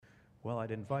Well,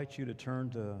 I'd invite you to turn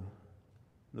to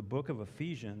the book of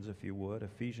Ephesians, if you would,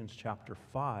 Ephesians chapter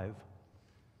 5.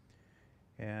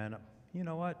 And you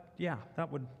know what? Yeah,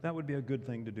 that would be a good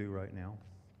thing to do right now.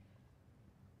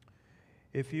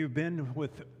 If you've been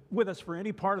with us for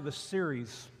any part of the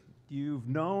series, you've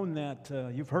known that,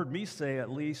 you've heard me say at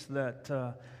least,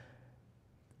 that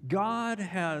God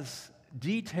has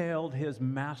detailed His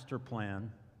master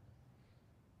plan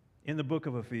in the book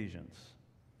of Ephesians.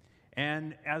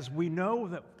 And as we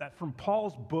know that from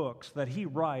Paul's books that he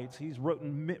writes, he's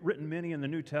written many in the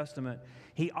New Testament,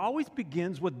 he always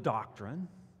begins with doctrine,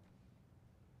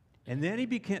 and then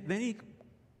he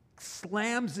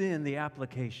slams in the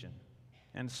application.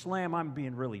 And slam, I'm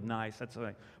being really nice. That's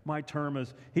my term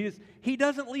is, he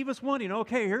doesn't leave us wanting,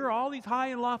 okay, here are all these high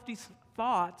and lofty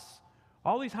thoughts,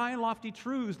 all these high and lofty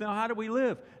truths. Now how do we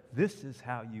live? This is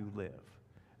how you live.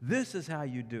 This is how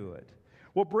you do it.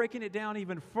 Well, breaking it down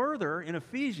even further in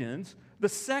Ephesians, the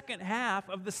second half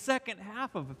of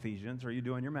Ephesians, are you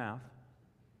doing your math?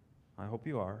 I hope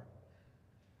you are.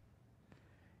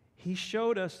 He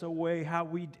showed us a way how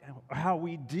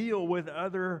we deal with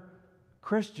other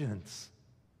Christians.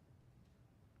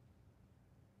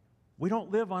 We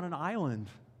don't live on an island.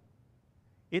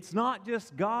 It's not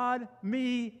just God,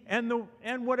 me, and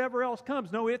whatever else comes.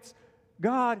 No, it's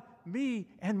God, me,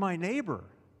 and my neighbor.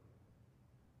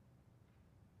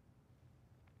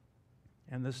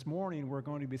 And this morning, we're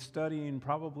going to be studying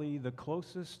probably the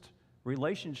closest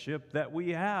relationship that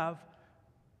we have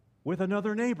with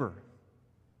another neighbor,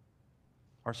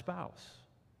 our spouse.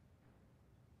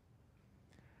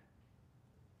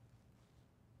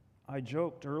 I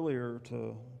joked earlier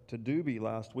to Doobie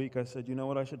last week. I said, you know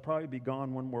what, I should probably be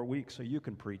gone one more week so you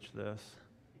can preach this.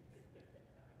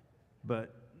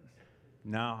 But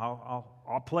no,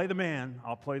 I'll play the man.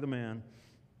 I'll play the man.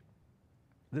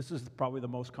 This is probably the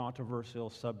most controversial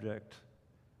subject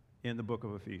in the book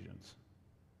of Ephesians.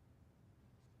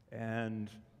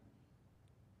 And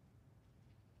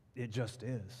it just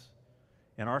is.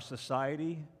 In our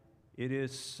society,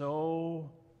 it's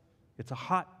a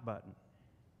hot button.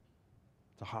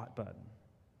 It's a hot button.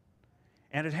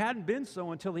 And it hadn't been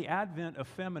so until the advent of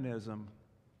feminism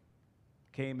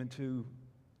came into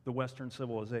the Western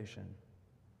civilization.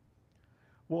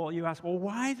 Well, you ask, well,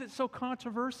 why is it so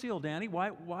controversial, Danny?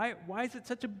 Why is it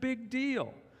such a big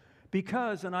deal?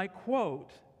 Because, and I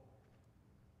quote,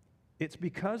 it's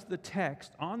because the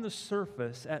text on the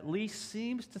surface at least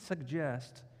seems to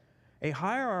suggest a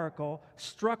hierarchical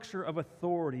structure of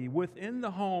authority within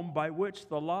the home by which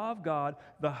the law of God,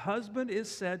 the husband is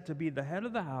said to be the head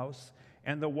of the house,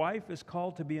 and the wife is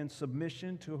called to be in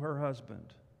submission to her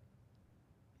husband.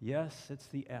 Yes, it's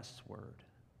the S word.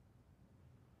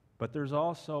 But there's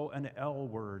also an L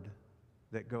word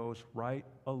that goes right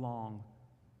along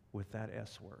with that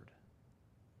S word.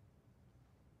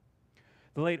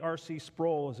 The late R.C.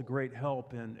 Sproul is a great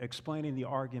help in explaining the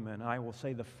argument, and I will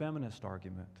say the feminist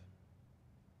argument.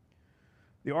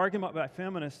 The argument by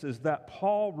feminists is that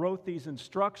Paul wrote these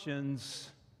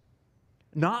instructions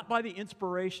not by the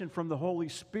inspiration from the Holy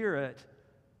Spirit,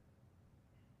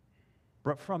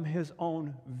 but from his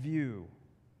own view,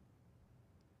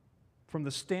 from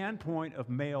the standpoint of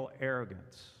male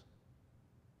arrogance,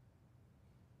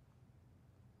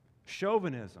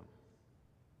 chauvinism,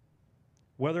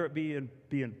 whether it be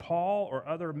in Paul or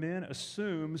other men,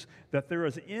 assumes that there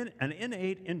is an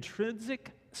innate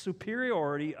intrinsic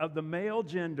superiority of the male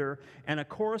gender and a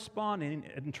corresponding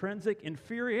intrinsic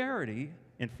inferiority,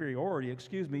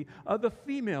 of the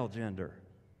female gender.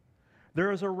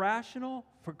 There is a rationale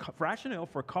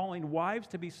for calling wives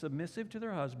to be submissive to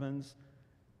their husbands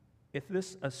if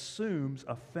this assumes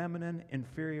a feminine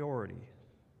inferiority.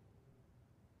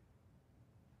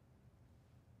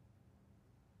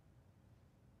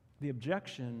 The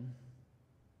objection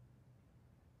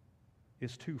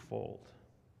is twofold.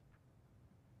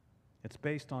 It's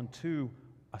based on two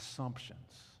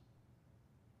assumptions.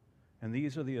 And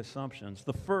these are the assumptions.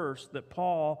 The first, that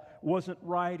Paul wasn't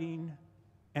writing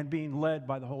and being led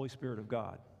by the Holy Spirit of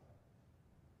God.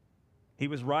 He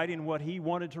was writing what he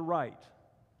wanted to write.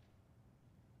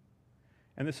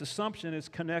 And this assumption is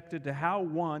connected to how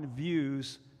one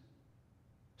views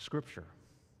Scripture.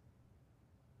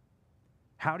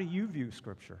 How do you view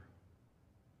Scripture?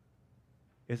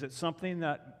 Is it something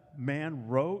that man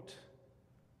wrote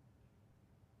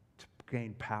to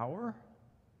gain power?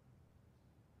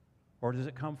 Or does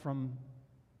it come from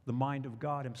the mind of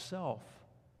God Himself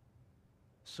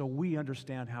so we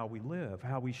understand how we live,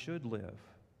 how we should live?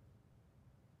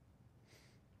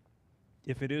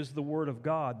 If it is the Word of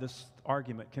God, this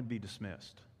argument can be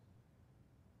dismissed.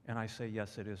 And I say,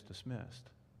 yes, it is dismissed.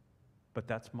 but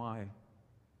that's my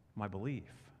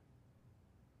belief.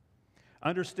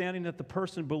 Understanding that the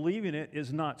person believing it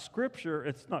is not Scripture,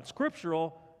 it's not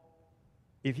scriptural.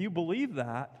 If you believe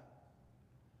that,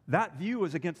 that view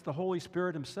is against the Holy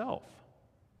Spirit himself.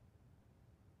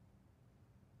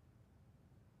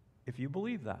 If you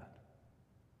believe that,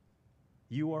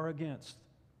 you are against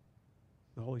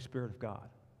the Holy Spirit of God.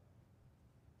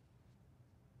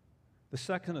 The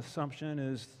second assumption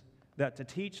is that to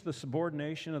teach the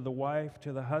subordination of the wife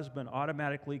to the husband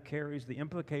automatically carries the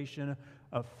implication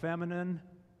of feminine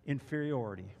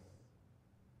inferiority.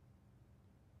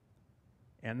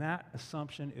 And that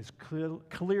assumption is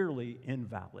clearly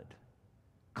invalid.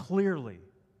 Clearly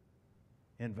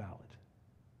invalid.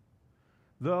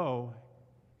 Though,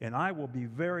 and I will be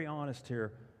very honest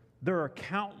here, there are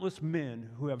countless men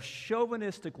who have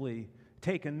chauvinistically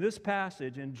taken this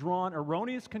passage and drawn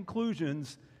erroneous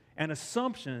conclusions and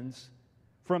assumptions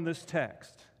from this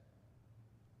text.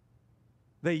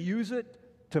 They use it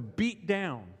to beat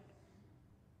down.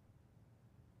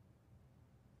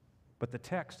 But the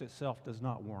text itself does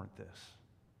not warrant this.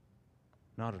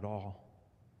 Not at all.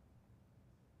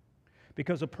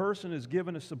 Because a person is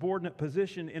given a subordinate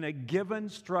position in a given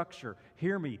structure,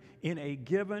 hear me, in a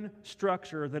given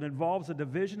structure that involves a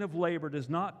division of labor does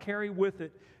not carry with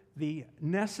it the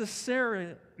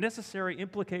necessary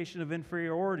implication of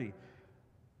inferiority.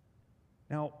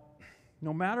 Now,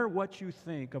 no matter what you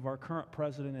think of our current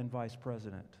president and vice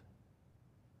president,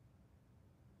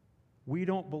 we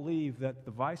don't believe that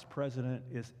the vice president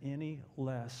is any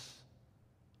less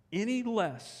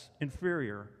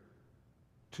inferior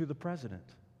to the president.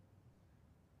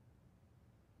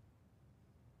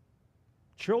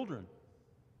 Children,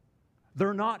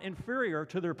 they're not inferior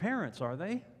to their parents, are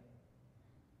they?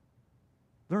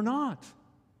 They're not.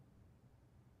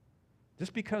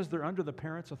 Just because they're under the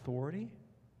parent's authority?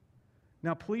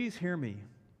 Now, please hear me.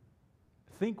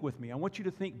 Think with me. I want you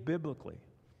to think biblically.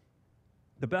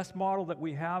 The best model that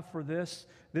we have for this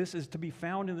is to be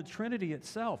found in the Trinity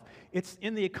itself. It's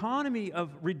in the economy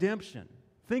of redemption.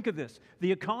 Think of this.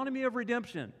 The economy of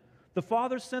redemption. The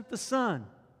Father sent the Son.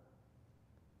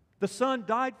 The Son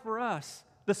died for us.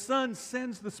 The Son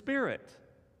sends the Spirit.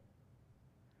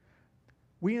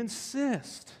 We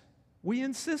insist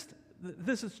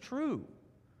this is true.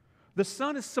 The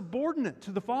Son is subordinate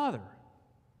to the Father.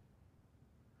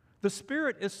 The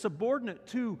Spirit is subordinate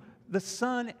to the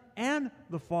Son and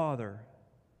the Father.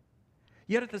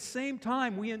 Yet at the same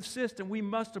time, we insist and we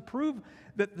must approve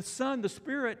that the Son, the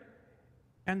Spirit,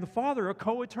 and the Father are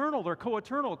co-eternal. They're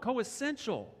co-eternal,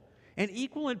 co-essential, and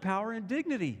equal in power and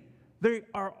dignity. They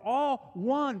are all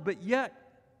one, but yet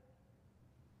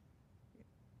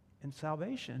in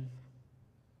salvation,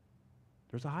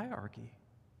 there's a hierarchy.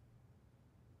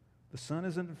 The Son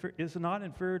is not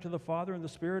inferior to the Father, and the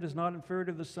Spirit is not inferior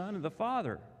to the Son and the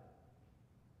Father.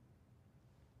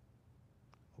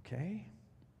 Okay?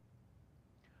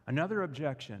 Another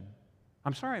objection.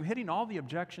 I'm sorry, I'm hitting all the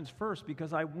objections first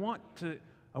because I want to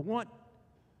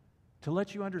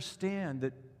let you understand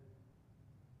that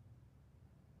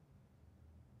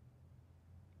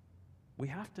we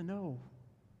have to know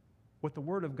what the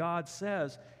Word of God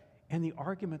says and the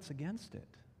arguments against it.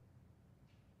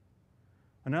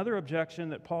 Another objection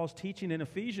that Paul's teaching in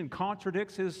Ephesians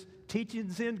contradicts his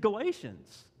teachings in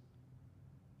Galatians.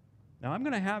 Now, I'm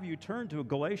going to have you turn to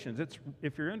Galatians.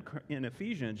 If you're in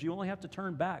Ephesians, you only have to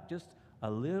turn back just a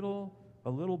little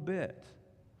bit.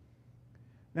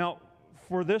 Now,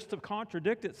 for this to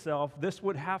contradict itself, this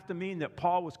would have to mean that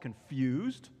Paul was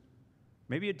confused.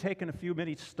 Maybe he had taken a few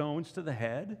many stones to the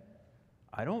head.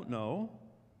 I don't know.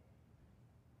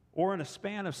 Or in a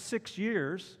span of 6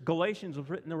 years, Galatians was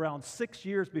written around 6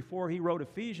 years before he wrote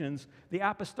Ephesians, the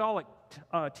apostolic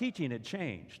teaching had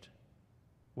changed.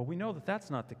 Well, we know that that's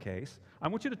not the case. I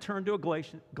want you to turn to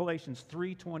Galatians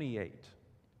 3:28.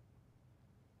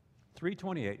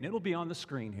 3:28, and it'll be on the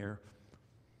screen here.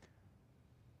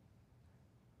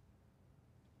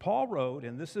 Paul wrote,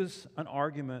 and this is an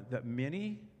argument that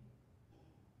many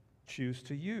choose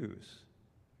to use.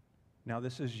 Now,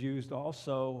 this is used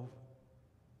also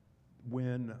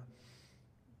when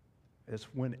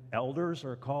elders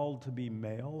are called to be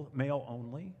male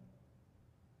only.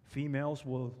 Females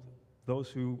will, those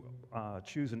who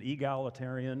choose an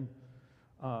egalitarian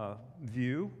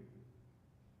view,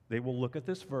 they will look at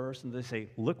this verse and they say,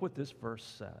 look what this verse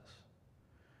says.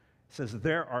 It says,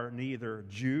 there are neither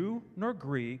Jew nor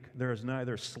Greek, there is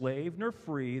neither slave nor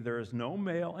free, there is no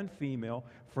male and female,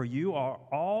 for you are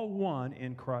all one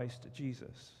in Christ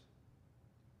Jesus.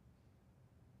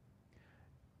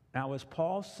 Now, is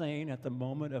Paul saying at the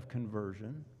moment of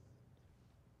conversion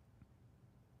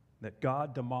that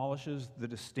God demolishes the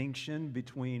distinction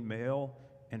between male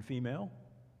and female?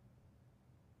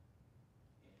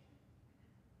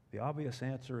 The obvious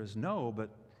answer is no, but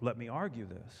let me argue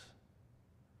this.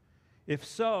 If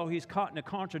so, he's caught in a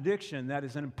contradiction that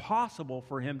is impossible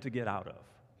for him to get out of.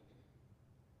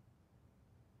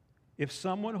 If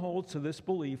someone holds to this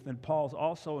belief, then Paul's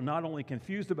also not only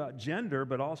confused about gender,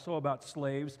 but also about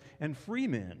slaves and free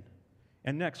men.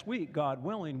 And next week, God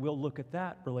willing, we'll look at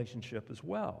that relationship as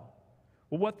well.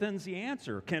 Well, what then's the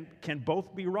answer? Can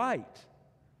both be right?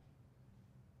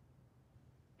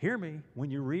 Hear me, when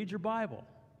you read your Bible,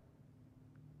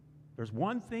 there's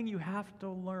one thing you have to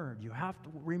learn. You have to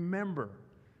remember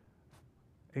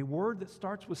a word that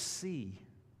starts with C.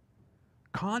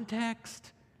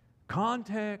 Context,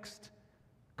 context,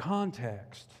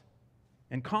 context.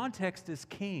 And context is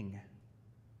king.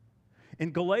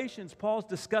 In Galatians, Paul's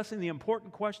discussing the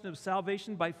important question of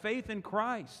salvation by faith in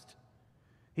Christ.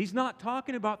 He's not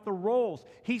talking about the roles.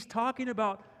 He's talking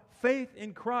about faith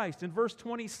in Christ. In verse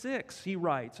 26, he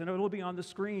writes, and it'll be on the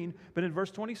screen, but in verse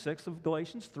 26 of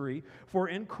Galatians 3, "For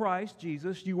in Christ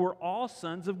Jesus you were all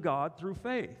sons of God through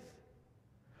faith,"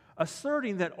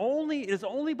 asserting that it is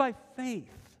only by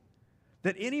faith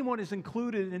that anyone is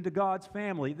included into God's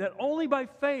family, that only by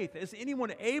faith is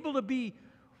anyone able to be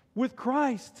with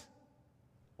Christ.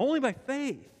 Only by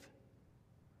faith.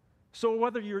 So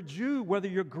whether you're Jew, whether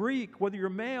you're Greek, whether you're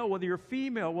male, whether you're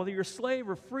female, whether you're slave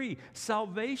or free,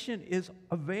 salvation is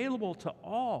available to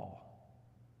all.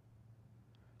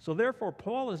 So therefore,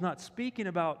 Paul is not speaking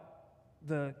about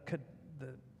the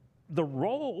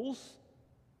roles,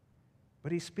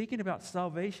 but he's speaking about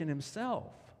salvation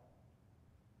himself.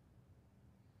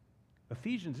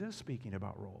 Ephesians is speaking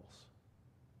about roles.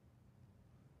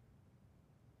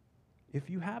 If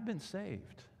you have been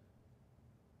saved,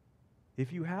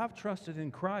 if you have trusted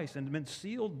in Christ and been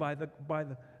sealed by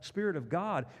the Spirit of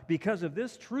God, because of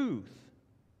this truth,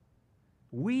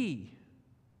 you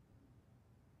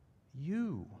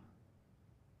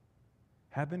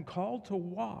have been called to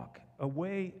walk a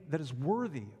way that is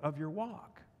worthy of your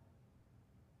walk.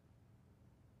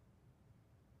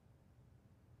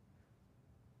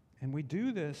 And we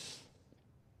do this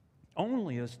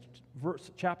only, as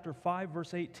chapter 5,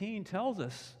 verse 18 tells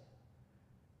us,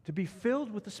 to be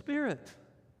filled with the Spirit,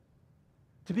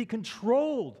 to be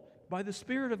controlled by the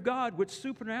Spirit of God, which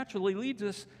supernaturally leads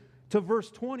us to verse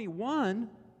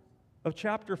 21 of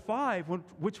chapter 5,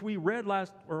 which we read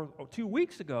 2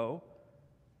 weeks ago,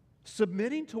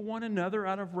 submitting to one another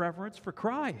out of reverence for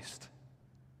Christ.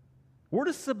 We're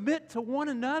to submit to one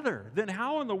another. Then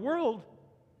how in the world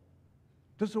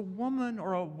does a woman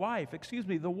or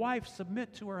the wife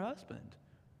submit to her husband?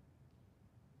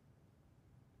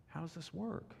 How does this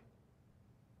work?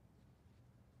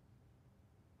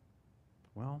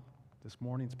 Well, this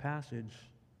morning's passage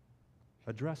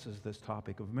addresses this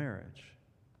topic of marriage.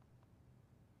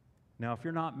 Now, if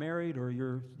you're not married or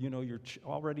you're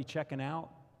already checking out,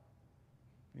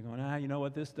 you're going, you know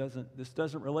what, this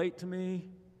doesn't relate to me,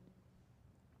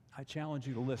 I challenge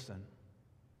you to listen.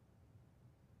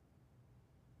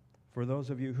 For those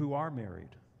of you who are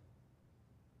married,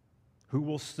 who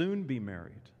will soon be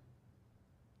married,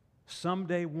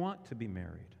 someday want to be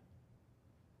married,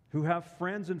 who have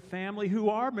friends and family who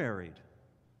are married,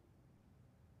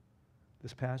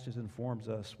 this passage informs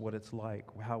us what it's like,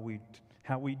 how we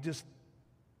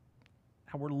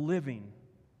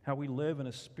live in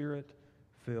a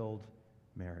Spirit-filled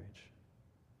marriage.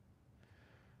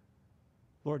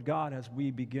 Lord God, as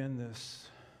we begin this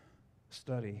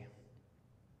study,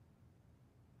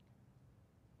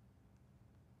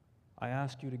 I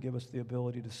ask you to give us the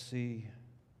ability to see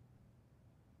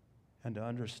and to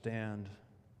understand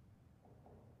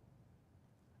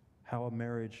how a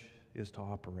marriage is to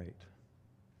operate.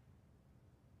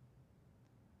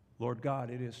 Lord God,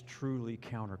 it is truly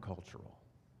countercultural,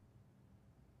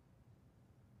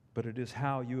 but it is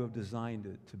how you have designed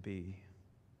it to be.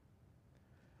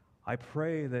 I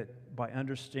pray that by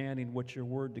understanding what your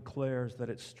word declares, that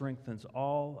it strengthens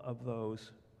all of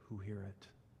those who hear it.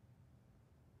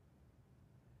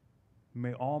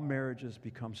 May all marriages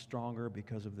become stronger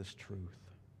because of this truth.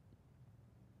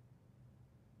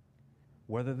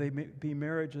 Whether they be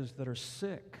marriages that are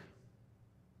sick,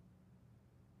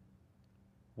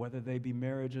 whether they be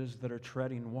marriages that are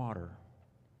treading water,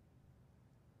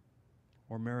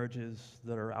 or marriages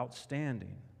that are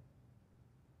outstanding,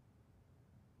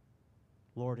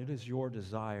 Lord, it is your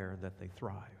desire that they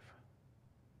thrive.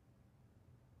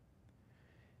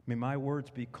 May my words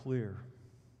be clear.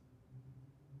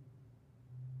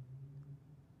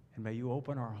 And may you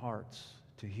open our hearts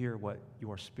to hear what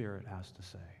your Spirit has to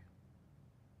say.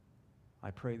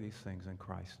 I pray these things in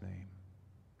Christ's name.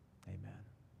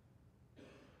 Amen.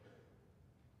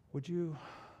 Would you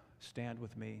stand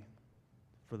with me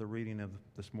for the reading of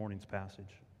this morning's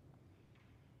passage?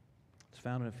 It's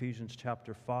found in Ephesians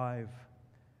chapter 5,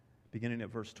 beginning at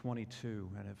verse 22.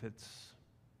 And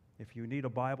if you need a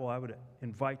Bible, I would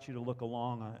invite you to look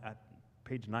along at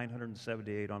page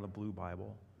 978 on the blue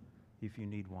Bible. If you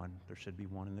need one, there should be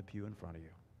one in the pew in front of you.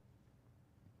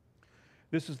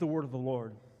 This is the word of the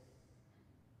Lord.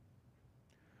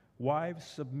 Wives,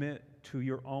 submit to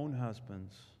your own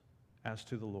husbands as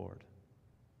to the Lord.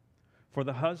 For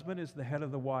the husband is the head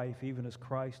of the wife, even as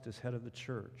Christ is head of the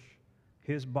church,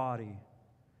 his body,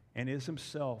 and is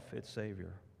himself its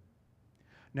Savior.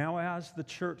 Now, as the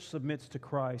church submits to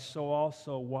Christ, so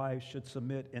also wives should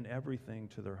submit in everything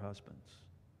to their husbands.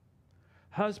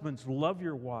 Husbands, love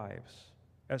your wives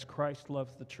as Christ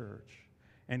loves the church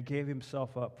and gave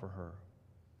himself up for her,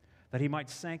 that he might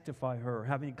sanctify her,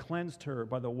 having cleansed her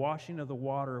by the washing of the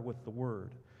water with the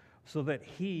word, so that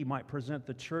he might present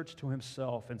the church to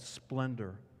himself in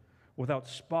splendor, without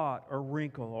spot or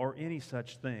wrinkle or any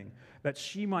such thing, that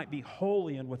she might be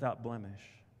holy and without blemish.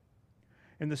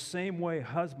 In the same way,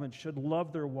 husbands should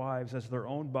love their wives as their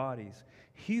own bodies.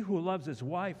 He who loves his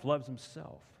wife loves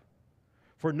himself.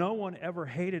 For no one ever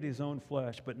hated his own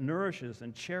flesh, but nourishes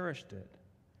and cherished it,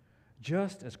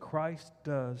 just as Christ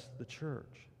does the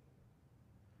church,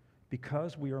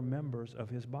 because we are members of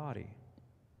his body.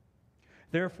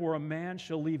 Therefore, a man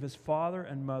shall leave his father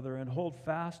and mother and hold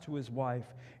fast to his wife,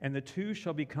 and the two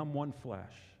shall become one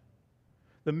flesh.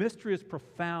 The mystery is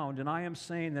profound, and I am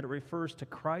saying that it refers to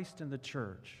Christ and the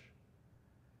church.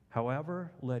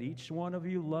 However, let each one of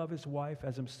you love his wife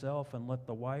as himself, and let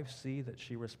the wife see that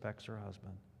she respects her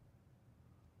husband.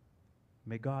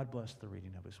 May God bless the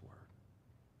reading of his word.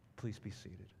 Please be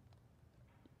seated.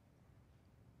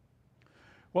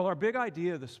 Well, our big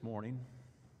idea this morning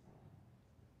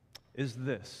is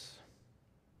this.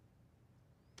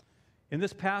 In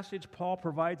this passage, Paul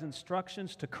provides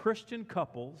instructions to Christian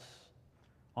couples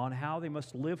on how they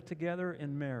must live together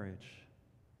in marriage,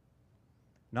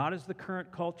 not as the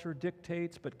current culture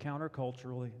dictates, but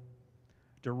counterculturally,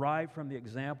 derived from the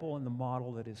example and the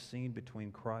model that is seen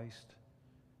between Christ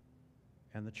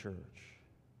and the church.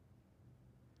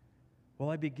 Well,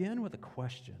 I begin with a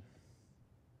question.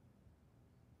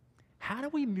 How do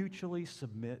we mutually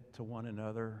submit to one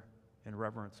another in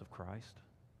reverence of Christ?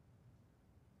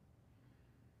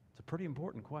 It's a pretty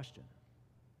important question.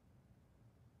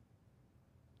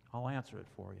 I'll answer it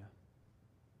for you.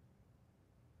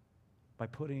 By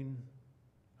putting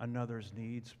another's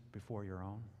needs before your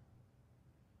own.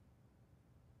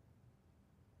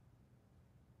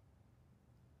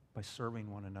 By serving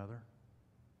one another.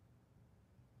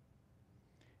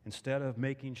 Instead of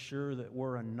making sure that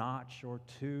we're a notch or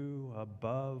two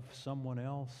above someone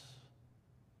else,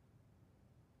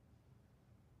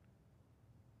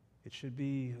 it should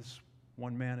be, as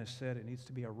one man has said, it needs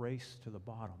to be a race to the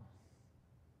bottom.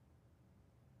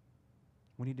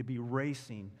 We need to be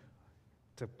racing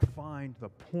to find the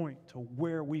point to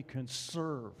where we can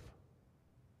serve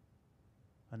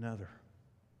another.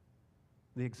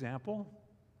 The example?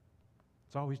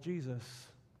 It's always Jesus.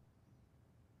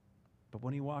 But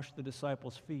when he washed the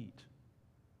disciples' feet,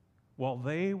 while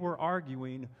they were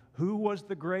arguing who was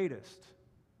the greatest,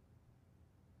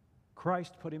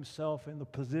 Christ put himself in the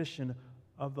position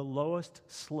of the lowest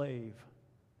slave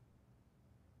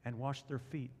and washed their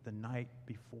feet the night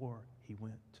before he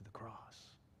went to the cross.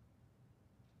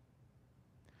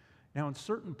 Now, in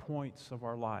certain points of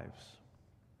our lives,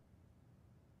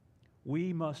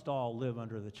 we must all live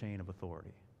under the chain of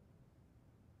authority.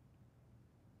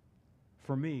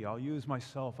 For me, I'll use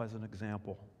myself as an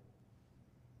example.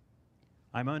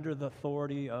 I'm under the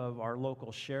authority of our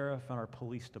local sheriff and our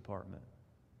police department.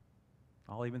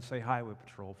 I'll even say highway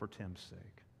patrol for Tim's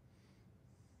sake.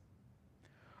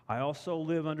 I also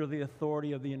live under the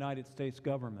authority of the United States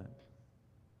government.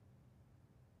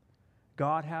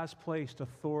 God has placed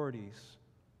authorities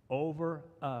over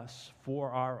us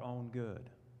for our own good.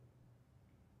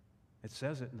 It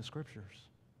says it in the Scriptures.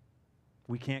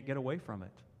 We can't get away from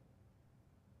it.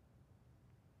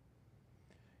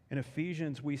 In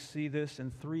Ephesians, we see this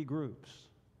in three groups.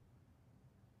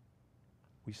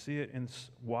 We see it in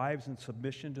wives in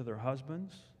submission to their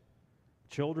husbands,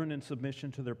 children in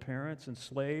submission to their parents, and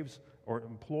slaves or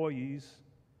employees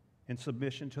in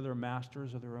submission to their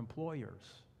masters or their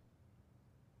employers.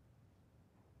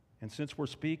 And since we're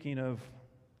speaking of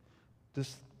the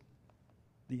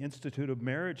Institute of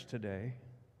Marriage today,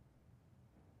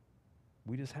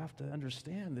 we just have to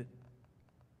understand that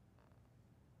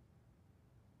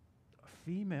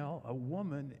a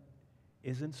woman,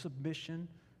 is in submission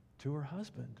to her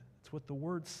husband. That's what the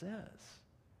word says.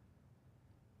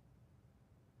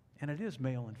 And it is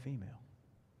male and female.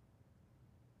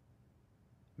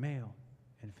 Male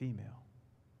and female.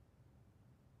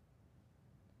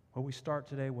 Well, we start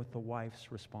today with the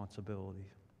wife's responsibility.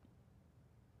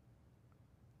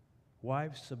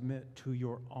 Wives, submit to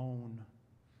your own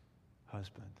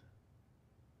husband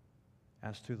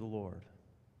as to the Lord.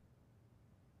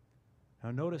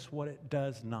 Now notice what it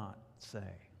does not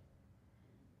say.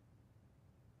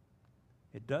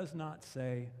 It does not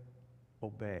say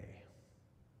obey.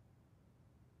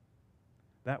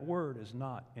 That word is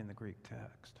not in the Greek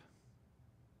text.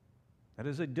 That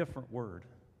is a different word.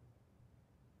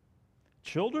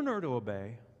 Children are to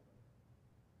obey.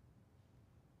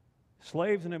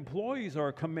 Slaves and employees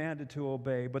are commanded to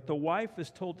obey, but the wife is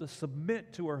told to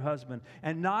submit to her husband,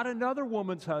 and not another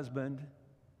woman's husband.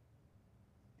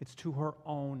 It's to her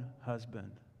own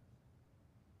husband.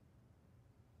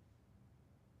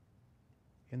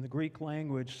 In the Greek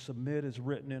language, submit is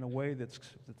written in a way that's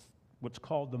what's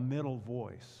called the middle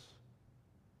voice.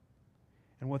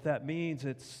 And what that means,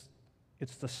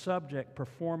 it's the subject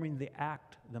performing the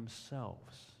act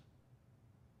themselves.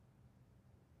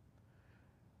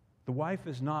 The wife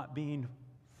is not being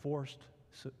forced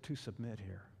to submit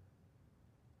here.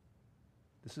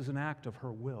 This is an act of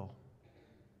her will.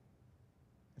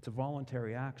 It's a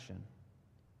voluntary action.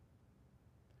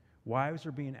 Wives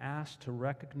are being asked to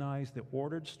recognize the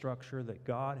ordered structure that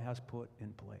God has put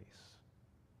in place.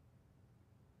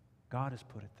 God has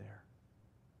put it there.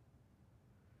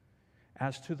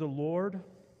 As to the Lord,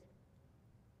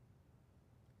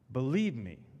 believe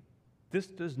me, this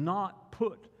does not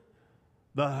put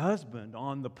the husband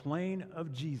on the plane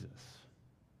of Jesus.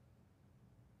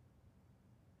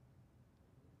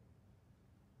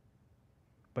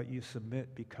 But you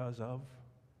submit because of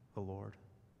the Lord.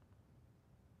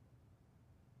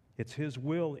 It's His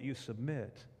will that you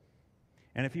submit.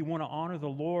 And if you want to honor the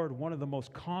Lord, one of the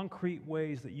most concrete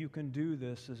ways that you can do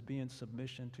this is be in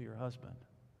submission to your husband.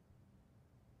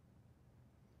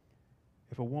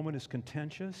 If a woman is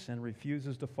contentious and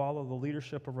refuses to follow the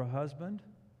leadership of her husband,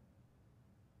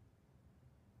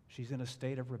 she's in a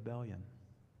state of rebellion.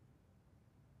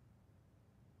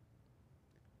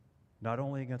 Not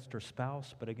only against her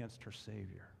spouse, but against her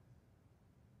Savior.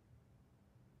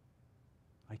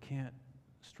 I can't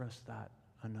stress that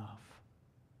enough.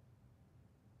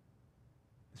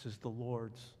 This is the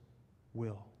Lord's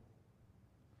will.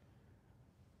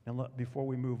 And before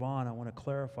we move on, I want to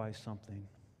clarify something.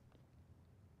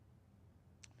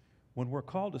 When we're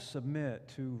called to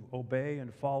submit, to obey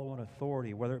and follow an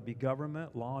authority, whether it be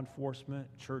government, law enforcement,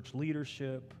 church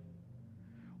leadership,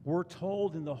 we're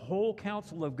told in the whole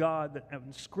counsel of God,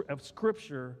 of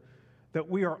Scripture, that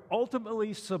we are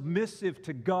ultimately submissive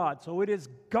to God. So it is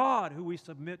God who we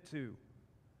submit to.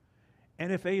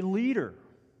 And if a leader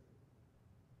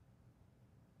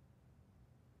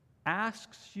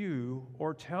asks you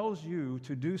or tells you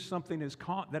to do something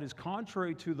that is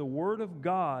contrary to the Word of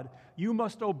God, you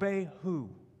must obey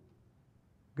who?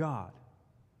 God.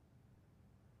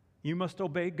 You must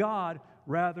obey God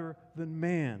rather than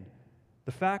man.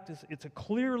 The fact is, it's a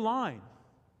clear line.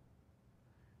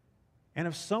 And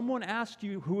if someone asks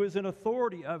you, who is in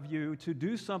authority of you, to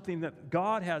do something that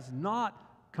God has not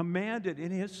commanded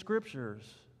in His Scriptures,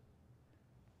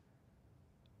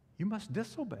 you must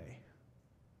disobey.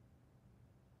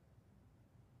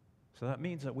 So that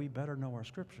means that we better know our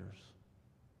Scriptures.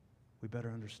 We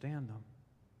better understand them.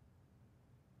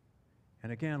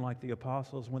 And again, like the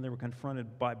apostles, when they were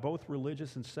confronted by both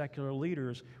religious and secular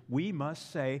leaders, we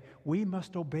must say, we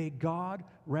must obey God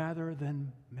rather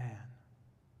than man.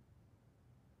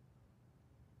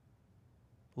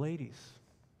 Ladies,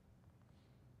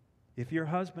 if your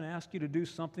husband asks you to do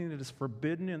something that is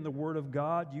forbidden in the Word of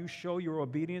God, you show your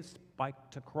obedience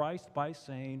to Christ by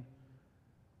saying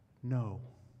no.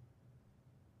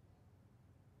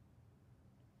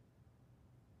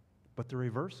 But the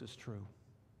reverse is true.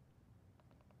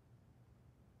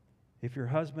 If your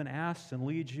husband asks and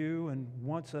leads you and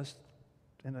wants us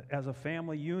as a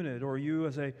family unit, or you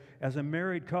as a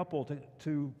married couple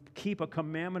to keep a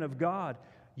commandment of God,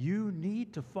 you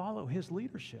need to follow His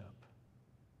leadership.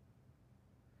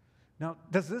 Now,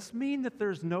 does this mean that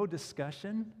there's no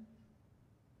discussion?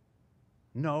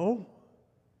 No.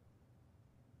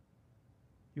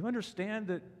 You understand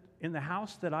that in the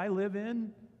house that I live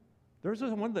in, there's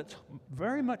one that's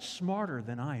very much smarter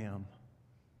than I am.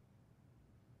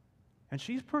 And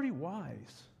she's pretty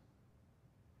wise.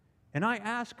 And I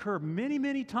ask her many,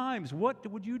 many times, what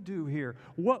would you do here?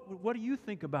 What do you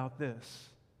think about this?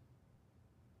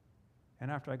 And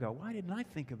after I go, why didn't I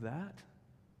think of that?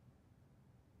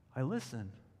 I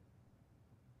listen.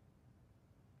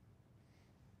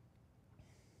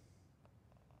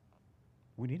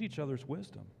 We need each other's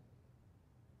wisdom.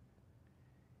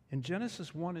 In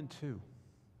Genesis 1 and 2,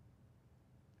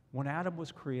 when Adam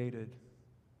was created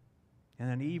and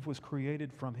then Eve was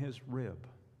created from his rib,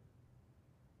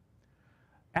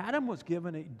 Adam was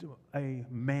given a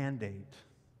mandate.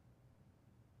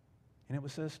 And it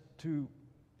was says to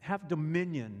have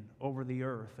dominion over the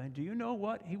earth. And do you know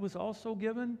what he was also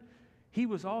given? He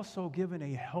was also given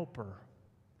a helper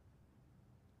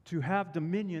to have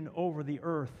dominion over the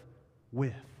earth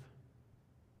with.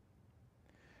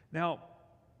 Now,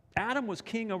 Adam was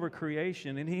king over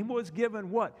creation, and he was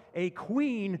given what? A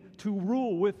queen to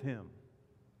rule with him.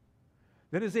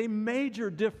 That is a major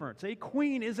difference. A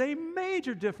queen is a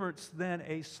major difference than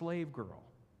a slave girl.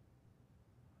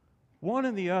 One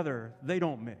and the other, they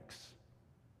don't mix.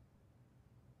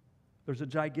 There's a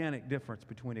gigantic difference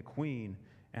between a queen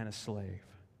and a slave.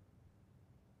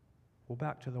 Well,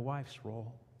 back to the wife's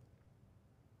role.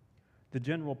 The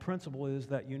general principle is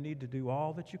that you need to do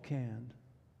all that you can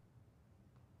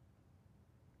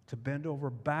to bend over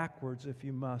backwards, if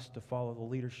you must, to follow the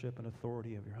leadership and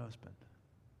authority of your husband.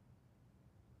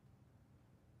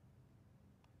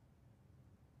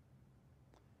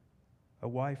 A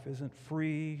wife isn't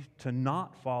free to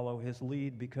not follow his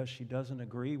lead because she doesn't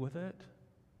agree with it.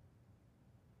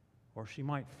 Or she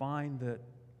might find that,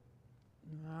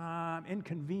 I'm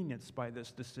inconvenienced by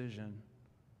this decision.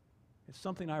 It's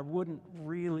something I wouldn't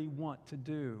really want to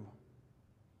do.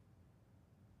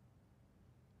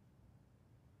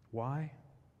 Why?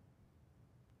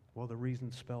 Well, the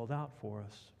reason's spelled out for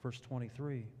us. Verse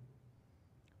 23.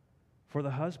 For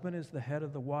the husband is the head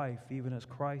of the wife, even as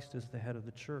Christ is the head of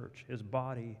the church, his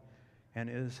body, and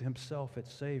is himself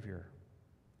its Savior.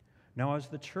 Now, as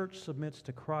the church submits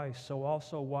to Christ, so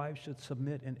also wives should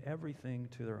submit in everything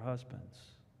to their husbands.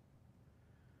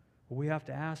 Well, we have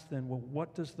to ask then, well,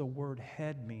 what does the word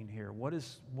head mean here? What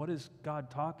is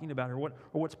God talking about here? Or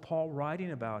what's Paul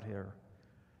writing about here?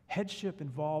 Headship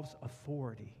involves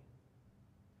authority.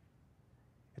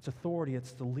 It's authority,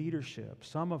 it's the leadership.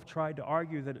 Some have tried to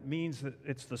argue that it means that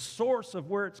it's the source of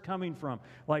where it's coming from.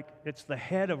 Like it's the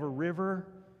head of a river,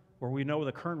 where we know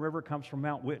the Kern River comes from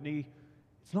Mount Whitney.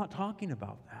 It's not talking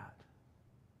about that.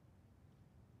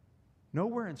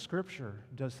 Nowhere in Scripture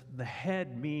does the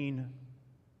head mean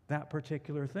that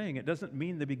particular thing. It doesn't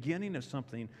mean the beginning of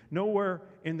something. Nowhere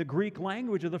in the Greek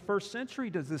language of the first century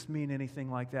does this mean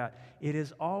anything like that. It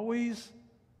is always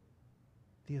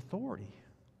the authority.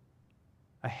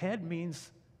 A head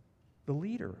means the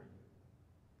leader.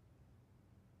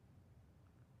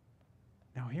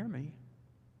 Now hear me.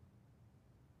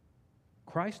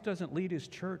 Christ doesn't lead his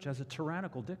church as a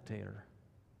tyrannical dictator.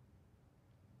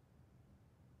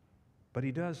 But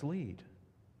he does lead.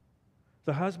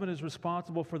 The husband is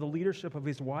responsible for the leadership of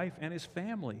his wife and his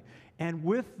family. And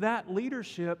with that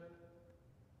leadership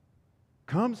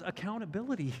comes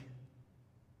accountability.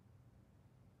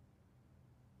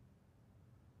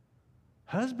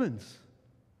 Husbands,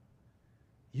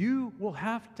 you will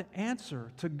have to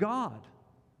answer to God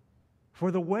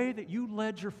for the way that you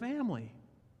led your family.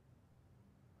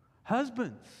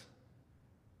 Husbands,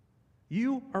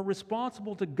 you are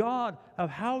responsible to God of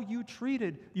how you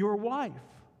treated your wife.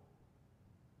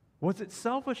 Was it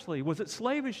selfishly? Was it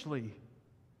slavishly?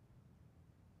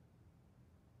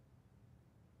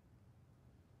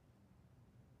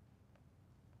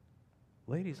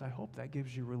 Ladies, I hope that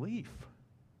gives you relief.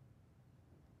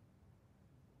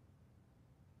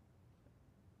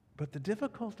 But the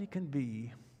difficulty can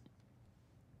be,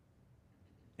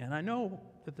 and I know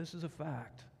that this is a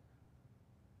fact,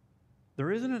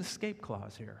 there isn't an escape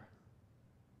clause here.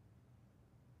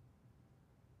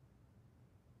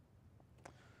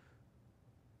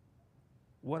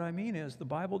 What I mean is, the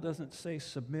Bible doesn't say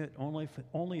submit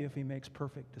only if he makes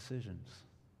perfect decisions.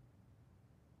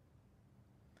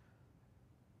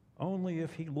 Only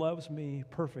if he loves me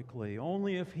perfectly.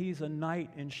 Only if he's a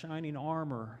knight in shining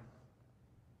armor.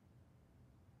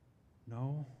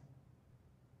 No.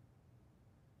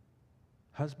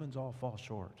 Husbands all fall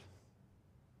short.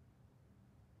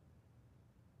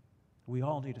 We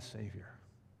all need a Savior.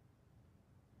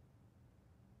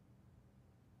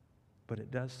 But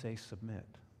it does say submit.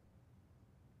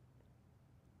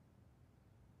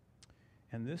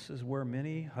 And this is where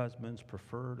many husbands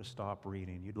prefer to stop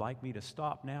reading. You'd like me to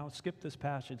stop now, skip this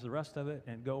passage, the rest of it,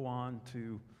 and go on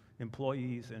to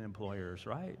employees and employers,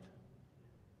 right?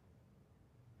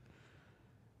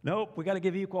 Nope, we got to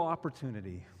give equal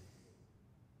opportunity.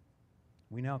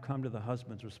 We now come to the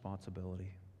husband's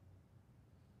responsibility.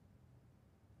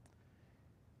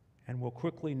 And we'll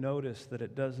quickly notice that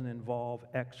it doesn't involve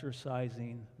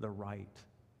exercising the right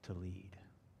to lead.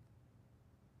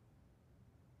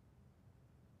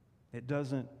 It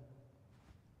doesn't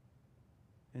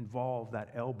involve that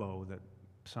elbow that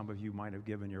some of you might have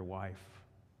given your wife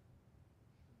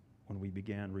when we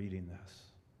began reading this.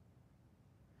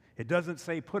 It doesn't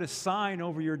say put a sign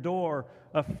over your door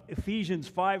of Ephesians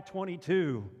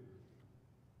 5:22.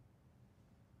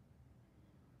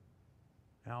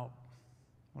 Now,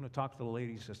 I want to talk to the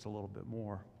ladies just a little bit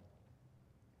more.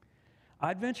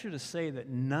 I'd venture to say that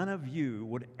none of you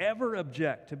would ever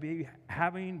object to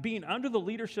being under the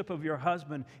leadership of your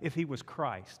husband if he was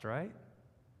Christ, right?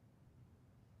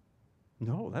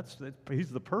 No,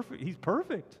 he's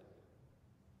perfect.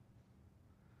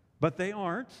 But they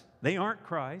aren't. They aren't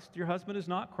Christ. Your husband is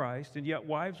not Christ, and yet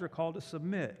wives are called to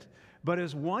submit. But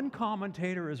as one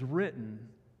commentator has written,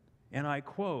 and I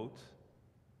quote,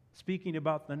 speaking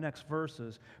about the next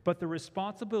verses, but the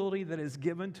responsibility that is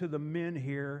given to the men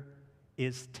here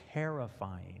is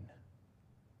terrifying.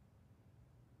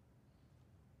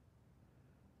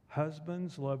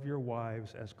 Husbands, love your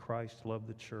wives as Christ loved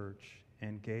the church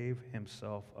and gave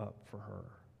himself up for her.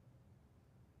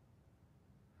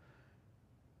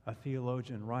 A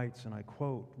theologian writes, and I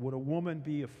quote, would a woman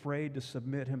be afraid to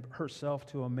submit herself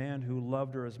to a man who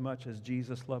loved her as much as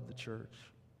Jesus loved the church?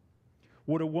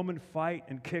 Would a woman fight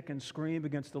and kick and scream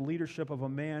against the leadership of a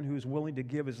man who is willing to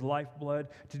give his lifeblood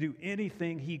to do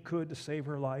anything he could to save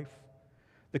her life?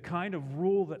 The kind of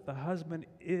rule that the husband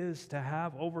is to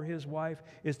have over his wife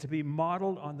is to be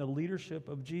modeled on the leadership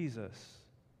of Jesus.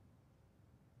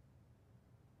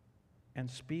 And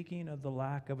speaking of the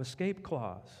lack of escape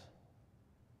clause,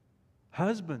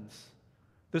 husbands,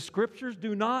 the scriptures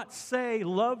do not say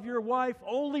love your wife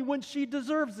only when she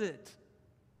deserves it.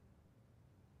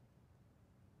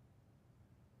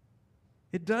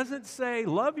 It doesn't say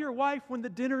love your wife when the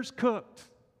dinner's cooked,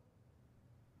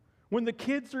 when the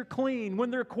kids are clean, when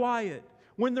they're quiet,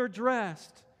 when they're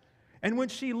dressed, and when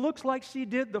she looks like she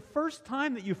did the first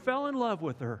time that you fell in love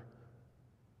with her.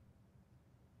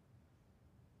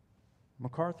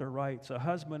 MacArthur writes, a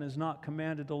husband is not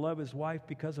commanded to love his wife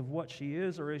because of what she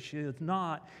is or if she is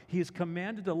not. He is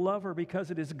commanded to love her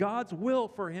because it is God's will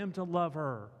for him to love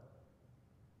her.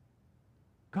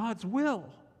 God's will.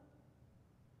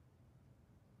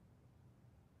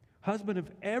 Husband, if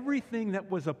everything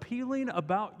that was appealing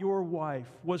about your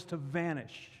wife was to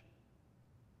vanish,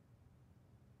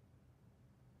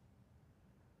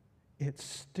 it's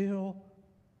still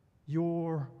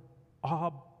your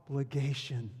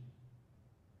obligation.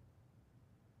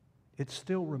 It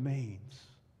still remains.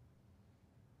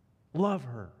 Love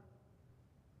her.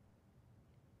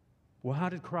 Well, how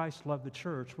did Christ love the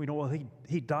church? We know, well,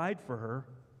 he died for her.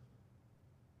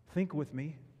 Think with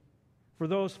me. For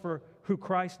those for who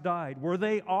Christ died, were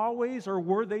they always or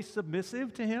were they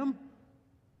submissive to him?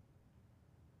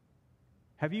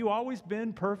 Have you always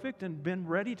been perfect and been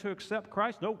ready to accept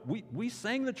Christ? No, we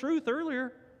sang the truth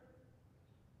earlier.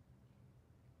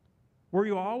 Were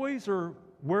you always or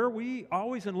were we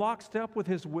always in lockstep with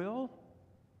his will?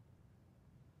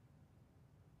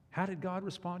 How did God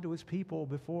respond to his people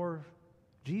before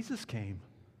Jesus came?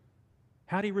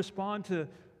 How did he respond to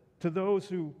those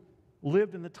who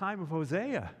lived in the time of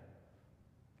Hosea?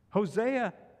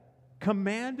 Hosea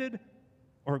commanded,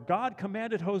 or God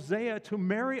commanded Hosea to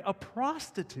marry a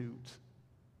prostitute.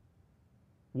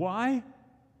 Why?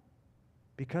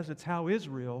 Because it's how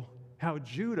Israel, how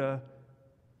Judah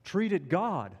treated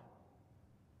God.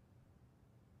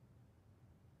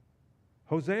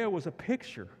 Hosea was a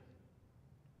picture.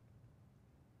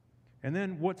 And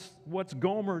then what's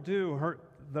Gomer do?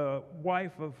 The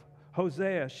wife of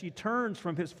Hosea, she turns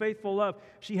from his faithful love.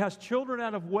 She has children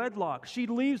out of wedlock. She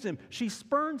leaves him. She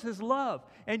spurns his love.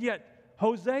 And yet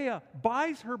Hosea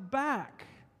buys her back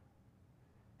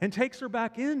and takes her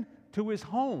back into his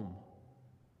home.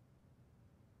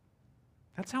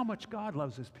 That's how much God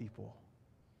loves his people.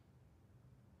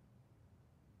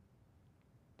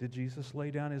 Did Jesus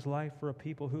lay down his life for a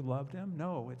people who loved him?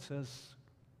 No, it says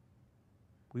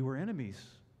we were enemies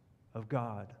of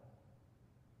God.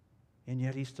 And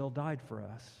yet he still died for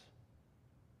us.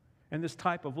 And this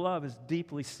type of love is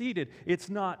deeply seated. It's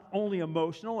not only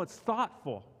emotional, it's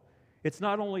thoughtful. It's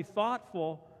not only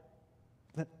thoughtful,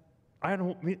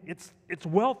 it's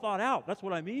well thought out. That's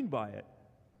what I mean by it.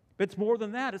 But it's more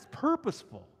than that, it's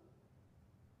purposeful.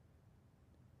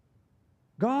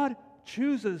 God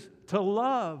chooses to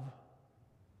love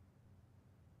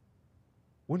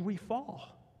when we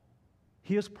fall.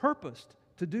 He has purposed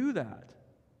to do that.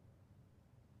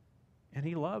 And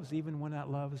he loves even when that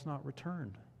love is not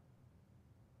returned.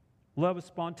 Love is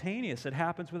spontaneous. It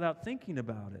happens without thinking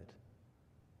about it.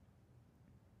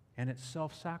 And it's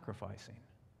self-sacrificing.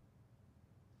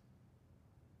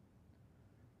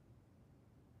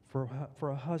 For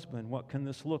a husband, what can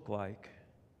this look like?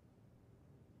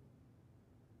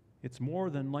 It's more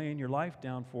than laying your life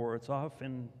down for. It's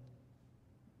often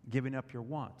giving up your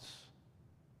wants.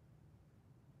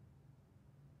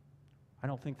 I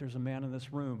don't think there's a man in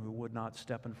this room who would not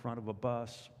step in front of a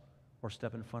bus or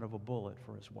step in front of a bullet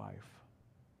for his wife.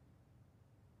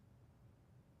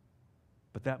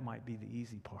 But that might be the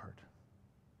easy part.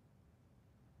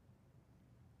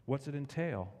 What's it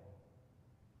entail?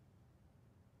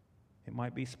 It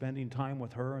might be spending time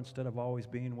with her instead of always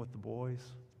being with the boys.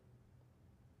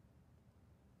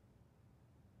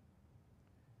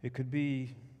 It could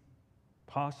be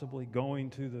possibly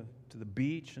going to the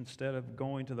beach instead of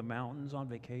going to the mountains on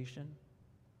vacation.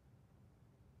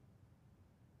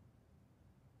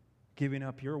 Giving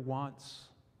up your wants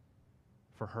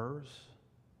for hers.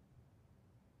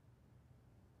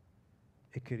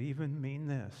 It could even mean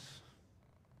this: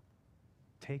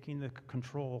 taking the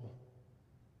control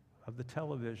of the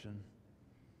television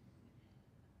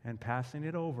and passing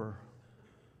it over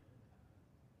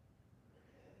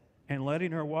and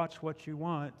letting her watch what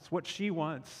she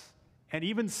wants, and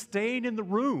even staying in the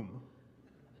room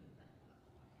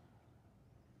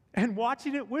and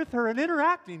watching it with her and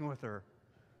interacting with her.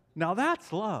 Now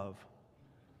that's love.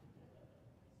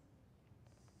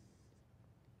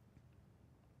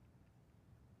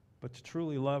 But to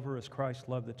truly love her as Christ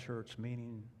loved the church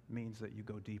means that you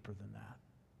go deeper than that.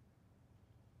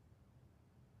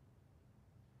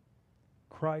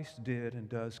 Christ did and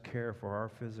does care for our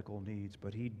physical needs,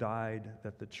 but He died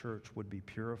that the church would be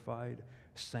purified,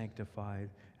 sanctified,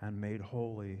 and made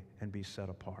holy and be set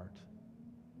apart.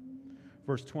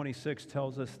 Verse 26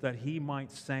 tells us that He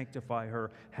might sanctify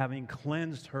her, having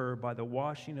cleansed her by the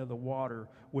washing of the water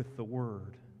with the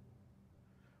Word.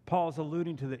 Paul's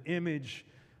alluding to the image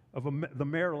of the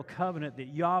marital covenant that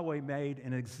Yahweh made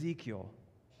in Ezekiel,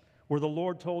 where the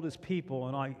Lord told His people,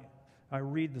 and I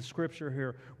read the scripture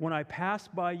here, "When I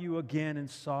passed by you again and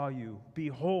saw you,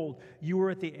 behold, you were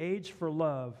at the age for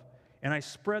love, and I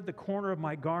spread the corner of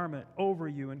my garment over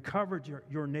you and covered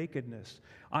your nakedness.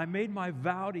 I made my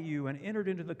vow to you and entered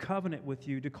into the covenant with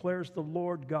you, declares the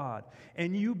Lord God,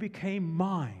 and you became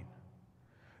mine.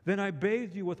 Then I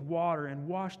bathed you with water and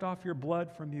washed off your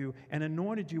blood from you and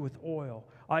anointed you with oil.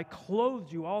 I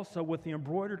clothed you also with the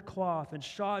embroidered cloth and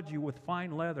shod you with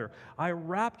fine leather. I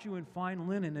wrapped you in fine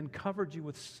linen and covered you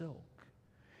with silk.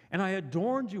 And I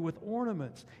adorned you with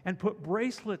ornaments and put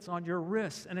bracelets on your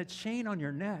wrists and a chain on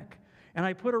your neck. And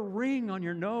I put a ring on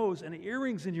your nose and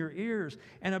earrings in your ears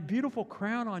and a beautiful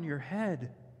crown on your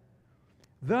head.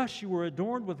 Thus you were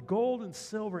adorned with gold and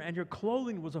silver, and your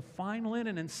clothing was of fine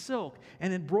linen and silk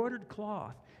and embroidered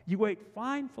cloth. You ate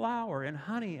fine flour and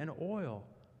honey and oil.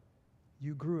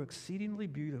 You grew exceedingly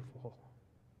beautiful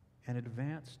and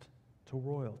advanced to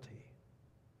royalty."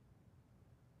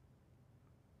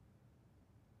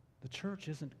 The church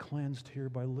isn't cleansed here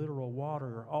by literal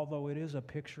water, although it is a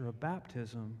picture of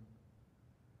baptism,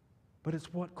 but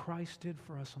it's what Christ did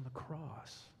for us on the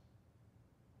cross.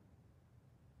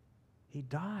 He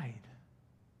died.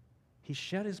 He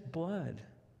shed His blood.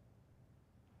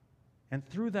 And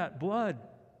through that blood,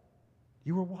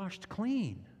 you were washed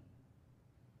clean.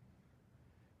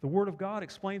 The Word of God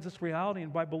explains this reality,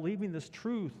 and by believing this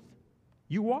truth,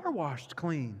 you are washed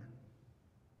clean.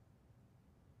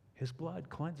 His blood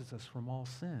cleanses us from all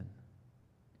sin.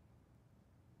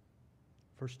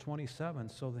 Verse 27,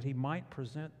 so that He might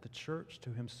present the church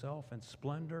to Himself in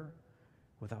splendor,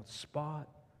 without spot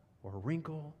or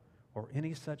wrinkle or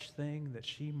any such thing, that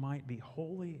she might be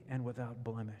holy and without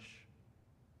blemish.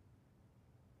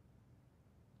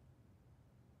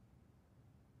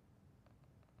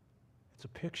 It's a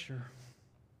picture.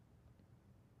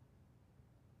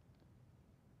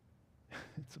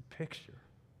 It's a picture.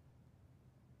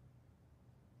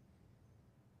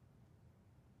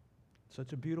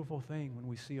 Such a beautiful thing when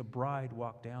we see a bride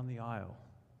walk down the aisle.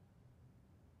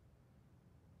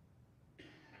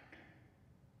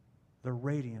 They're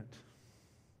radiant.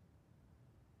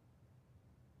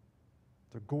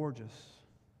 They're gorgeous.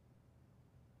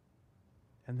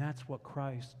 And that's what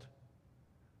Christ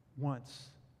wants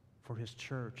for His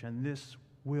church. And this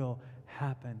will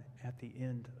happen at the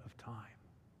end of time.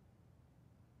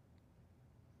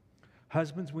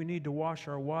 Husbands, we need to wash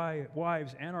our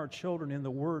wives and our children in the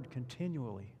Word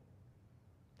continually.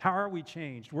 How are we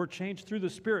changed? We're changed through the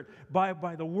Spirit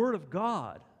by the Word of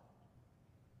God.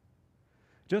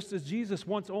 Just as Jesus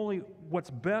wants only what's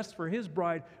best for His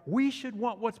bride, we should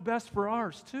want what's best for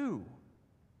ours too.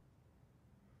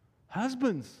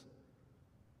 Husbands,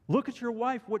 look at your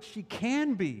wife, what she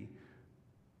can be,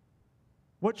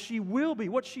 what she will be,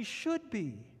 what she should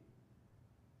be.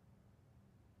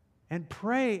 And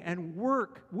pray and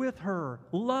work with her,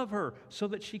 love her, so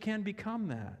that she can become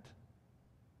that.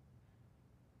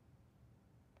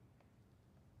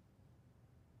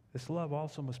 This love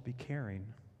also must be caring.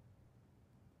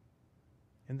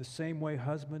 In the same way,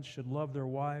 husbands should love their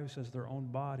wives as their own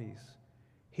bodies.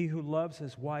 He who loves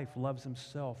his wife loves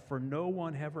himself, for no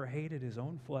one ever hated his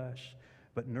own flesh,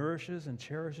 but nourishes and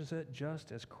cherishes it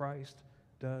just as Christ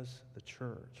does the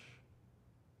church.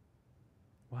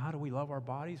 Well, how do we love our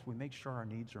bodies? We make sure our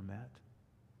needs are met.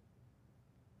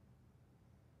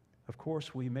 Of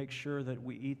course, we make sure that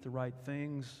we eat the right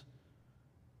things.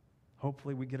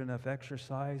 Hopefully we get enough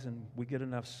exercise and we get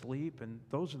enough sleep, and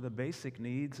those are the basic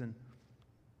needs. And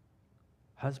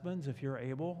husbands, if you're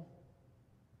able,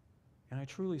 and I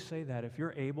truly say that, if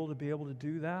you're able to be able to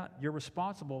do that, you're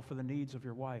responsible for the needs of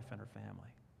your wife and her family.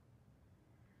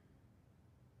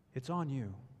 It's on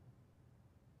you.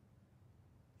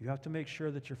 You have to make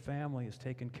sure that your family is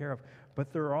taken care of.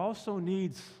 But there are also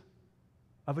needs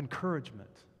of encouragement.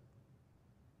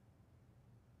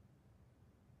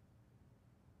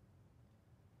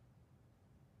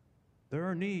 There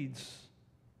are needs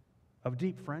of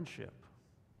deep friendship.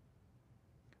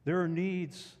 There are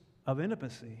needs of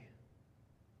intimacy.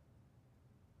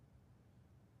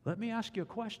 Let me ask you a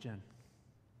question.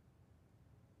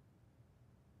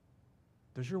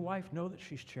 Does your wife know that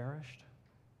she's cherished?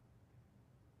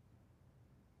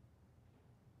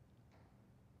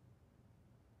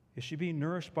 Is she being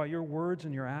nourished by your words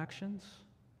and your actions?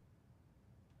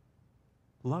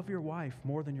 Love your wife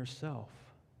more than yourself.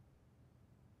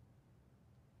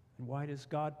 And why does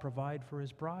God provide for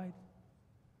His bride?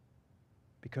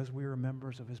 Because we are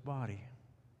members of His body.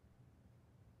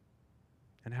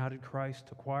 And how did Christ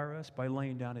acquire us? By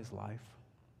laying down His life.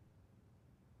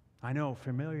 I know,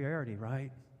 familiarity,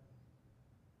 right?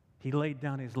 He laid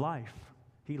down His life.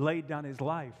 He laid down His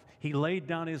life. He laid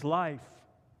down His life.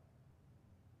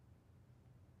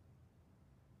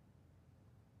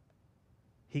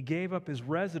 He gave up His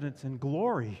residence in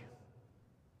glory,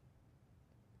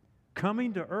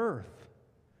 coming to earth,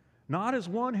 not as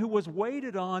one who was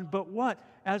waited on, but what?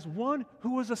 As one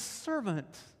who was a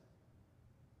servant.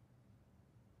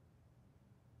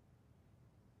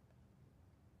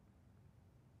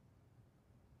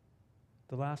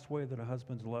 The last way that a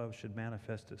husband's love should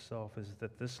manifest itself is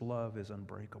that this love is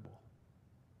unbreakable.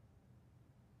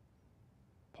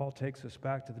 Paul takes us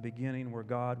back to the beginning where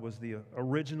God was the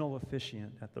original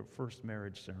officiant at the first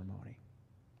marriage ceremony.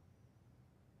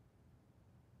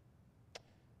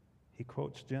 He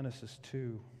quotes Genesis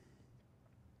 2.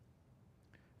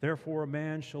 Therefore a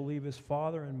man shall leave his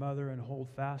father and mother and hold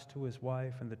fast to his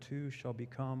wife, and the two shall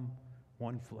become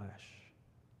one flesh.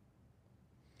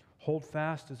 Hold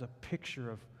fast is a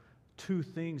picture of two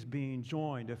things being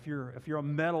joined. If you're a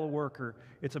metal worker,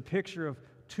 it's a picture of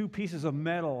two pieces of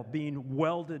metal being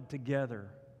welded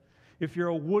together. If you're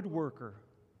a woodworker,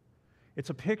 it's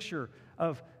a picture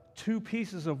of two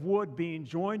pieces of wood being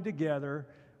joined together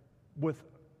with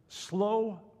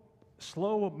slow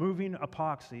moving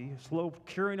epoxy, slow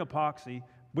curing epoxy,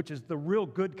 which is the real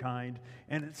good kind,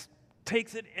 and it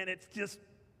takes it and it's just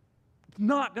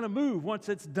not going to move once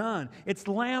it's done. It's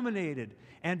laminated.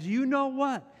 And you know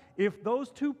what? If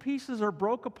those two pieces are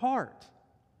broke apart,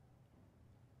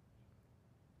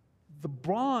 the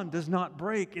bond does not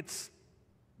break. It's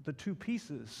the two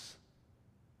pieces.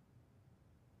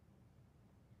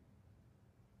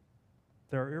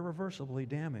 They're irreversibly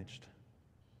damaged.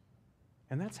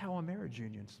 And that's how a marriage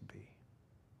union should be.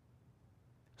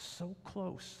 So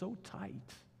close, so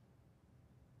tight,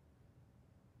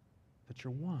 that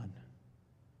you're one.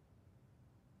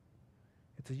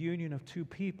 It's a union of two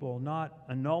people, not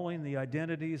annulling the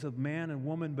identities of man and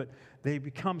woman, but they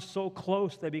become so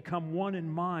close, they become one in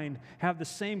mind, have the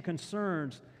same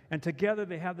concerns, and together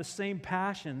they have the same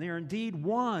passion. They are indeed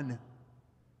one.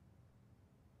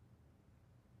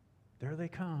 There they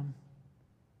come.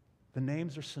 The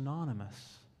names are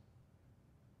synonymous.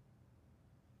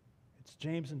 It's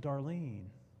James and Darlene.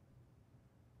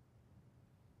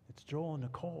 It's Joel and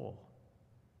Nicole.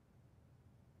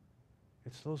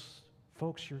 It's those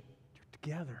folks, you're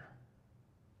together.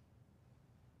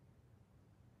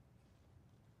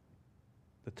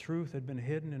 The truth had been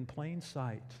hidden in plain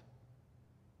sight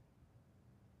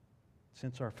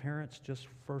since our parents just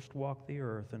first walked the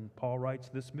earth. And Paul writes,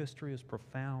 this mystery is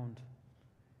profound.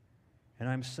 And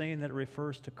I'm saying that it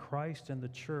refers to Christ and the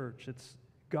church. It's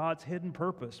God's hidden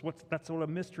purpose. That's what a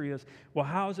mystery is. Well,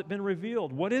 how has it been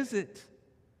revealed? What is it?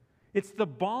 It's the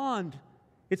bond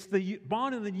It's the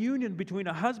bond and the union between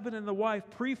a husband and the wife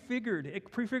prefigured. It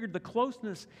prefigured the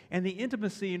closeness and the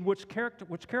intimacy in which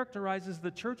characterizes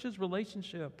the church's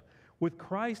relationship with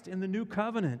Christ in the new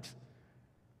covenant.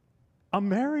 A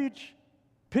marriage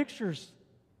pictures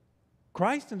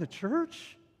Christ in the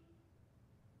church?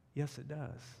 Yes, it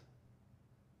does.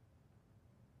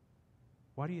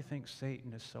 Why do you think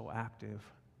Satan is so active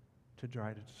to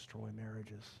try to destroy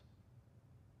marriages?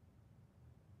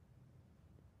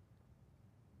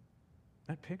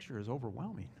 That picture is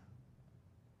overwhelming.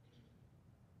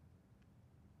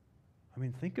 I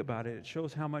mean, think about it. It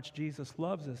shows how much Jesus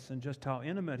loves us and just how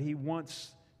intimate He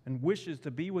wants and wishes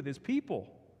to be with His people.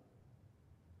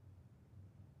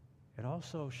 It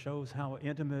also shows how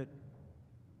intimate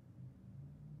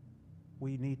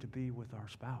we need to be with our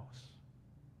spouse.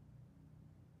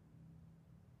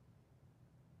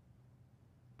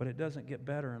 But it doesn't get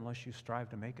better unless you strive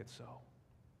to make it so.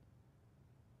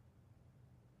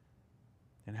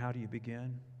 And how do you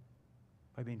begin?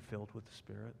 By being filled with the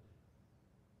Spirit,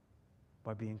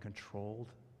 by being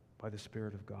controlled by the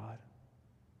Spirit of God.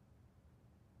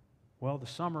 Well, the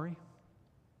summary.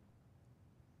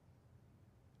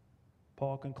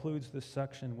 Paul concludes this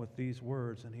section with these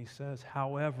words, and he says,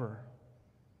 however,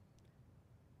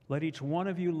 let each one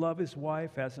of you love his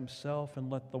wife as himself, and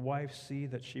let the wife see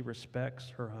that she respects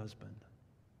her husband.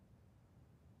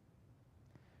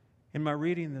 In my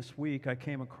reading this week, I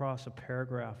came across a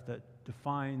paragraph that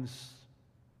defines,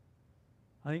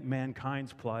 I think,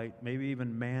 mankind's plight, maybe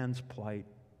even man's plight,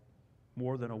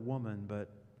 more than a woman, but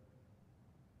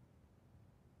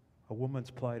a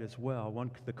woman's plight as well.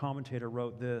 The commentator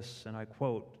wrote this, and I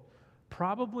quote,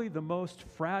 probably the most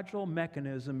fragile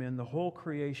mechanism in the whole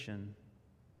creation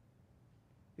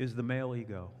is the male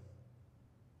ego.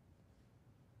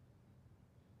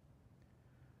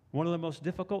 One of the most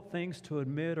difficult things to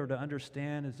admit or to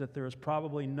understand is that there is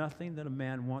probably nothing that a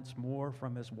man wants more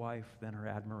from his wife than her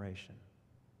admiration.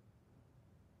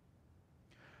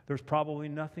 There's probably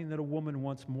nothing that a woman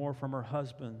wants more from her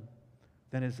husband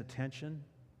than his attention,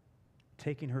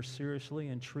 taking her seriously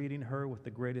and treating her with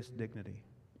the greatest dignity.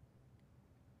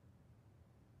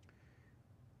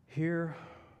 Here,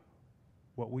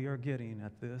 what we are getting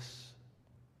at this,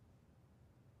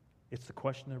 it's the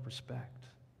question of respect.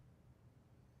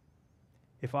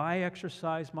 If I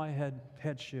exercise my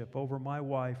headship over my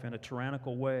wife in a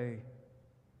tyrannical way,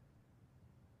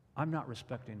 I'm not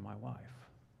respecting my wife.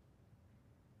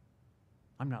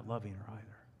 I'm not loving her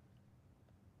either.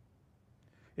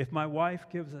 If my wife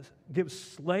gives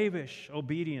slavish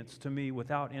obedience to me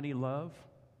without any love,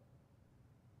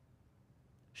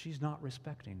 she's not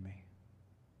respecting me.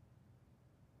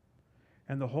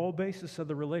 And the whole basis of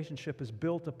the relationship is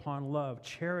built upon love,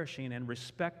 cherishing and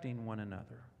respecting one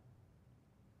another.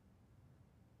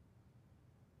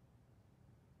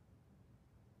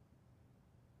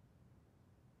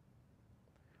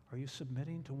 Are you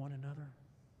submitting to one another?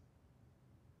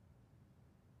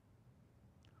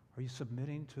 Are you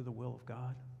submitting to the will of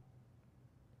God?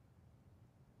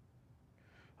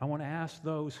 I want to ask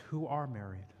those who are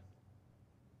married,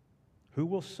 who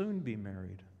will soon be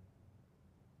married,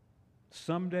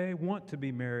 someday want to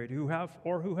be married, who have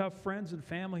friends and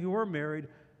family who are married,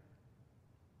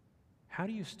 how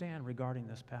do you stand regarding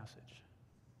this passage?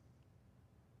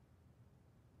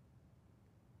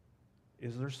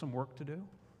 Is there some work to do?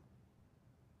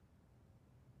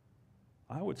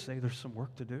 I would say there's some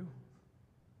work to do.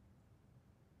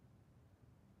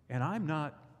 And I'm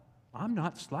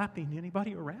not slapping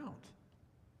anybody around.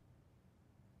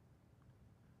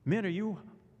 Men, are you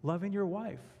loving your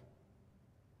wife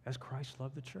as Christ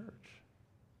loved the church?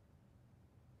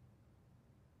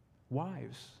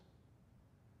 Wives,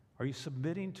 are you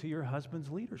submitting to your husband's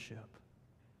leadership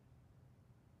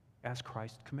as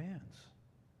Christ commands?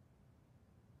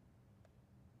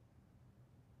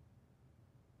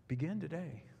 Begin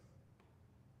today.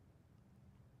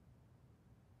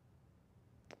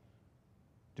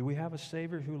 Do we have a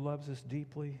Savior who loves us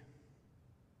deeply?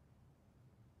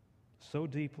 So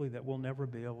deeply that we'll never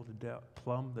be able to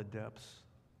plumb the depths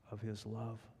of His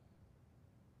love.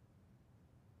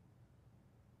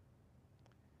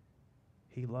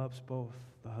 He loves both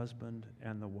the husband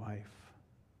and the wife.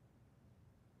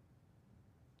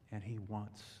 And He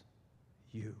wants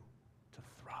you to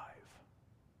thrive.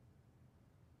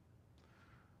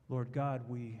 Lord God,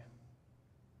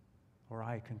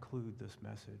 I conclude this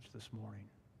message this morning.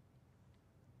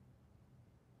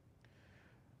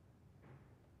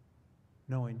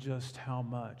 Knowing just how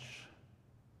much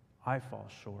I fall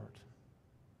short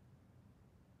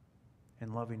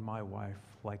in loving my wife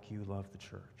like you love the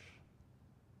church.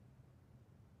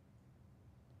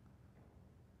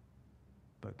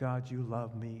 But God, you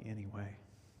love me anyway.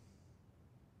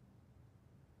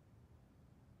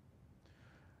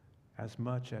 As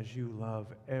much as you love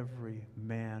every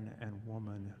man and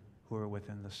woman who are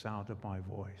within the sound of my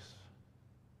voice.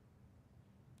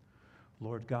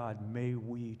 Lord God, may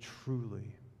we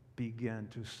truly begin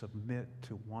to submit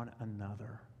to one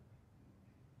another.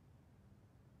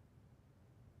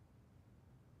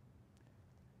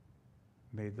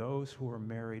 May those who are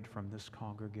married from this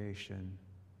congregation,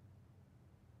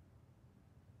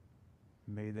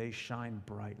 may they shine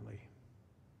brightly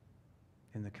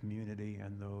in the community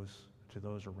and to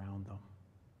those around them.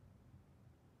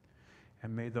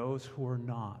 And may those who are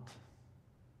not,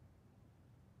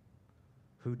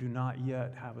 who do not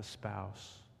yet have a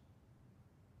spouse,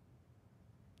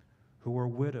 who are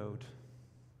widowed,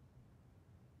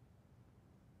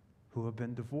 who have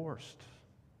been divorced,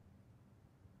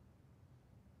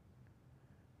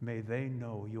 may they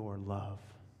know your love.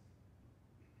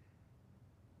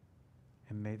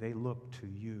 And may they look to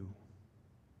you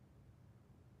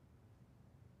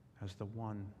as the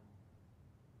one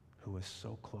who is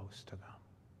so close to them.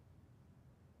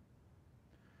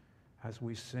 As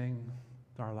we sing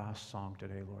our last song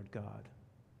today, Lord God,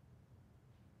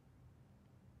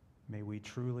 may we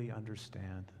truly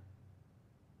understand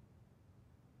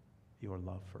your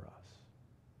love for us.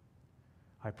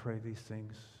 I pray these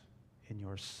things in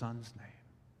your Son's name,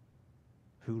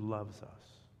 who loves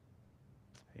us